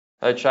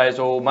Okay, as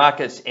all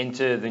markets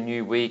enter the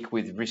new week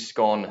with risk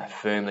on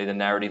firmly the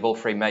narrative. All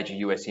three major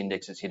US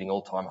indexes hitting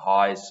all-time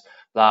highs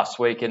last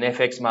week, and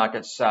FX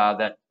markets,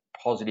 that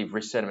positive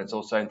risk sentiment's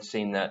also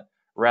seen that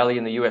rally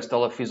in the US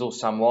dollar fizzle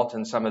somewhat,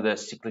 and some of the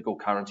cyclical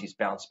currencies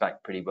bounce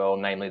back pretty well,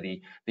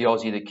 namely the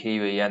Aussie, the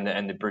Kiwi,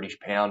 and the British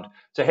pound.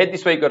 So ahead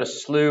this week, got a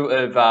slew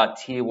of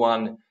tier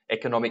one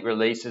economic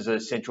releases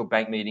of central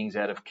bank meetings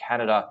out of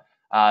Canada,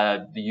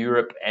 the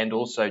Europe, and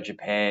also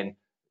Japan.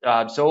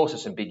 So also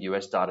some big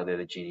US data there,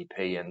 the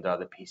GDP and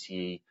the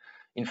PCE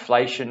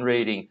inflation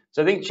reading.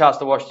 So I think charts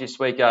to watch this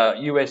week,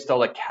 US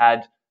dollar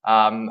CAD,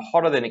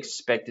 hotter than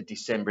expected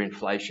December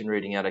inflation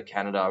reading out of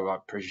Canada,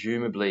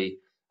 presumably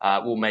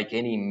will make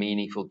any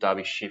meaningful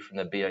dovish shift from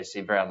the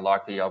BoC. Very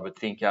unlikely, I would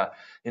think,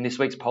 in this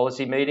week's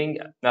policy meeting.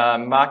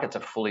 Markets are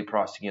fully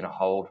pricing in a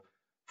hold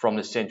from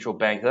the central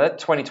bank. That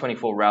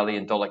 2024 rally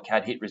in dollar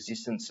CAD hit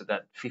resistance at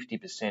that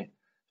 50%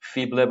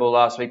 fib level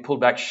last week, pulled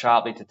back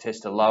sharply to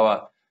test a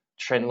lower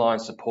trendline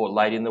support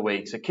late in the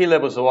week. So key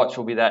levels to watch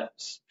will be that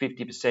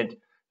 50%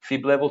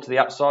 fib level to the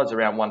upsides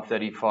around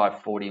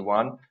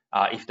 135.41.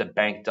 If the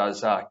bank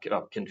does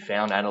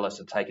confound analysts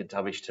and take a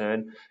dovish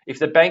turn. If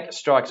the bank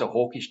strikes a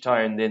hawkish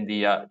tone, then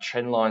the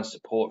trendline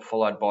support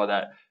followed by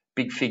that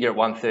big figure at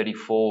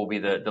 134 will be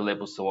the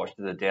levels to watch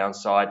to the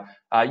downside.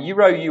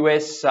 Euro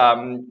US,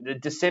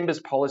 December's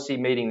policy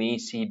meeting, the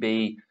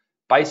ECB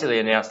basically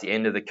announced the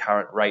end of the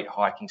current rate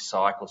hiking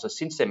cycle. So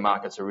since then,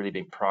 markets have really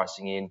been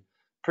pricing in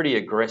pretty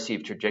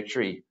aggressive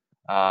trajectory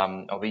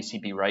of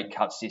ECB rate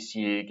cuts this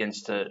year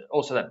against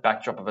also that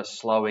backdrop of a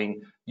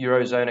slowing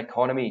Eurozone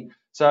economy.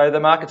 So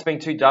the market's been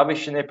too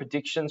dovish in their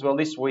predictions. Well,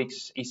 this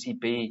week's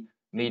ECB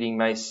meeting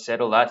may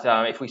settle that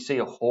if we see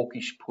a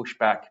hawkish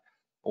pushback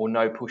or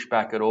no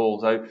pushback at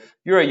all. So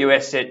Euro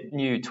US set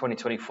new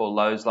 2024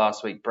 lows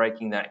last week,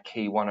 breaking that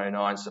key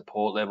 109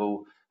 support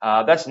level.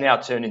 That's now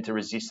turned into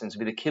resistance.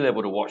 Will be the key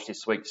level to watch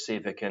this week to see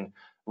if it can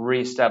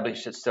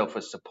re-establish itself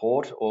as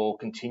support or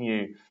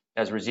continue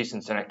as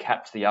resistance and a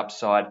cap to the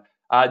upside.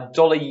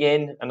 Dollar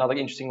yen, another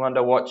interesting one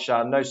to watch.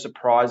 No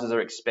surprises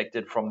are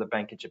expected from the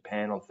Bank of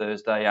Japan on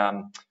Thursday.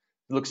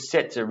 Looks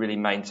set to really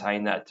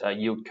maintain that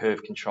yield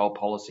curve control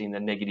policy in the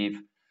negative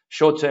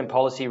short-term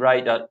policy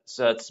rate.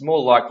 So it's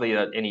more likely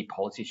that any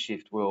policy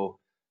shift will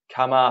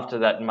come after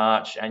that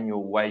March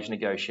annual wage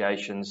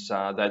negotiations,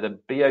 though the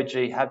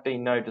BoJ have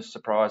been no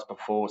surprise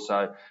before,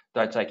 so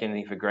don't take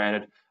anything for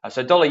granted.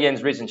 So dollar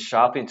yen's risen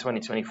sharply in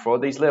 2024.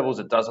 These levels,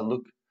 it does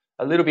look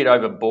a little bit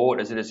overbought,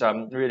 as it is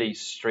really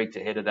streaked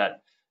ahead of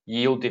that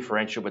yield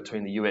differential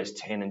between the US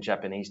 10 and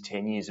Japanese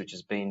 10 years, which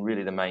has been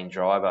really the main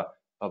driver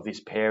of this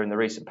pair in the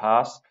recent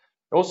past.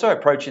 Also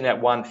approaching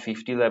that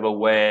 150 level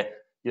where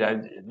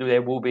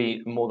there will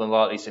be more than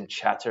likely some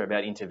chatter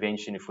about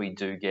intervention if we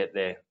do get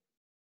there.